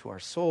enemy to our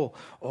soul.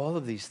 All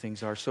of these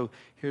things are. So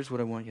here's what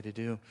I want you to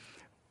do.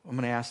 I'm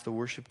going to ask the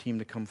worship team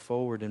to come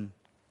forward, and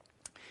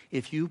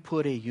if you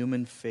put a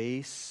human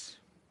face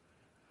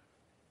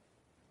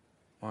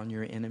on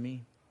your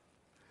enemy,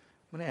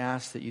 I'm going to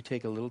ask that you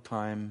take a little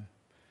time,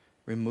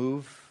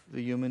 remove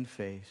the human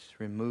face,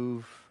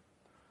 remove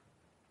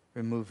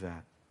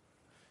that.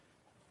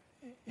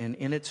 And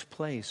in its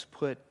place,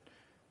 put,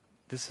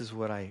 this is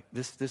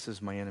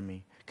my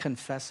enemy.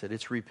 Confess it.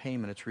 It's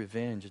repayment. It's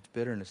revenge. It's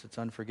bitterness. It's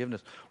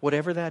unforgiveness.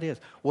 Whatever that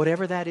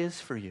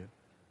is for you,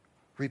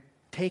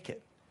 take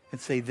it and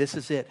say, this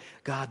is it.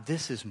 God,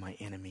 this is my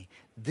enemy.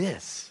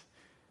 This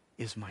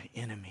is my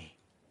enemy.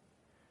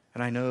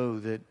 And I know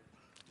that,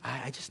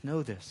 I just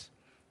know this.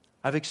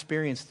 I've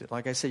experienced it.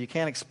 Like I said, you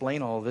can't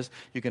explain all of this.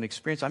 You can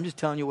experience. I'm just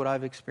telling you what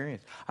I've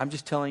experienced. I'm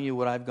just telling you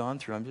what I've gone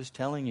through. I'm just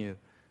telling you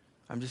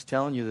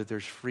that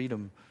there's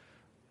freedom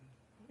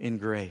in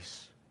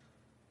grace.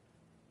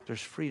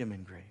 There's freedom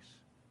in grace.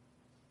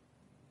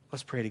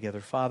 Let's pray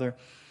together. Father,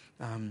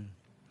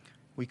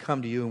 we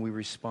come to you and we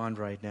respond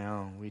right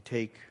now. I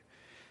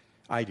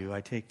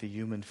take the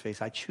human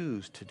face. I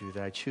choose to do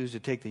that. I choose to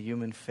take the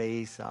human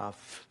face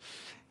off,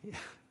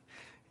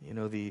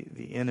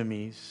 the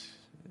enemies,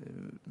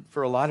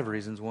 for a lot of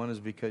reasons. One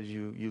is because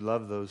you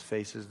love those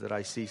faces that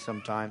I see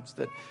sometimes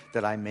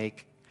that I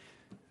make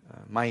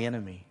my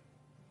enemy.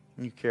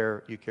 You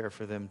care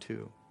for them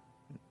too.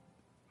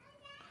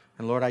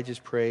 And Lord, I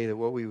just pray that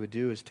what we would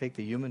do is take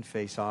the human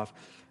face off,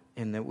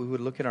 and that we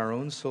would look at our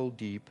own soul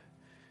deep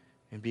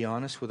and be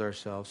honest with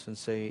ourselves and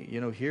say,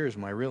 here's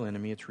my real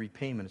enemy. It's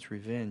repayment. It's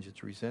revenge.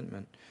 It's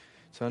resentment.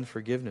 It's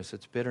unforgiveness.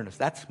 It's bitterness.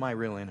 That's my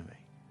real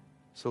enemy.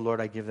 So Lord,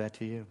 I give that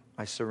to you.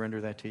 I surrender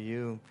that to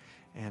you.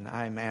 And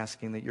I'm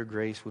asking that your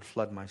grace would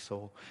flood my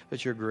soul,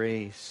 that your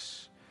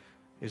grace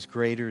is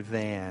greater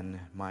than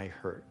my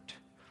hurt.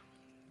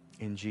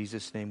 In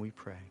Jesus' name we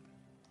pray.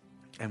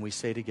 And we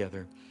say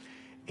together,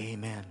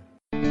 amen.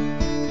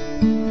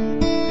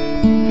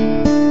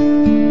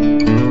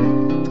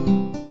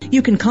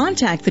 You can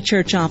contact the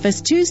church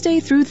office Tuesday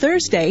through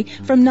Thursday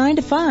from 9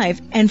 to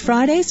 5 and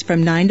Fridays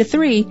from 9 to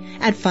 3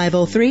 at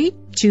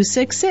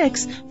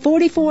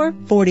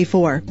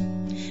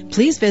 503-266-4444.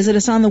 Please visit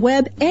us on the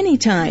web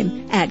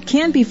anytime at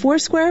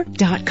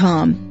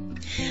canbyfoursquare.com.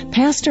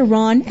 Pastor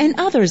Ron and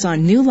others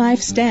on New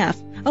Life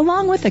staff,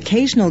 along with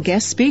occasional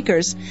guest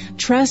speakers,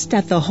 trust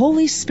that the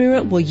Holy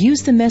Spirit will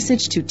use the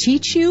message to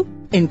teach you,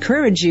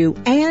 encourage you,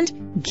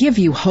 and give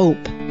you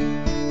hope.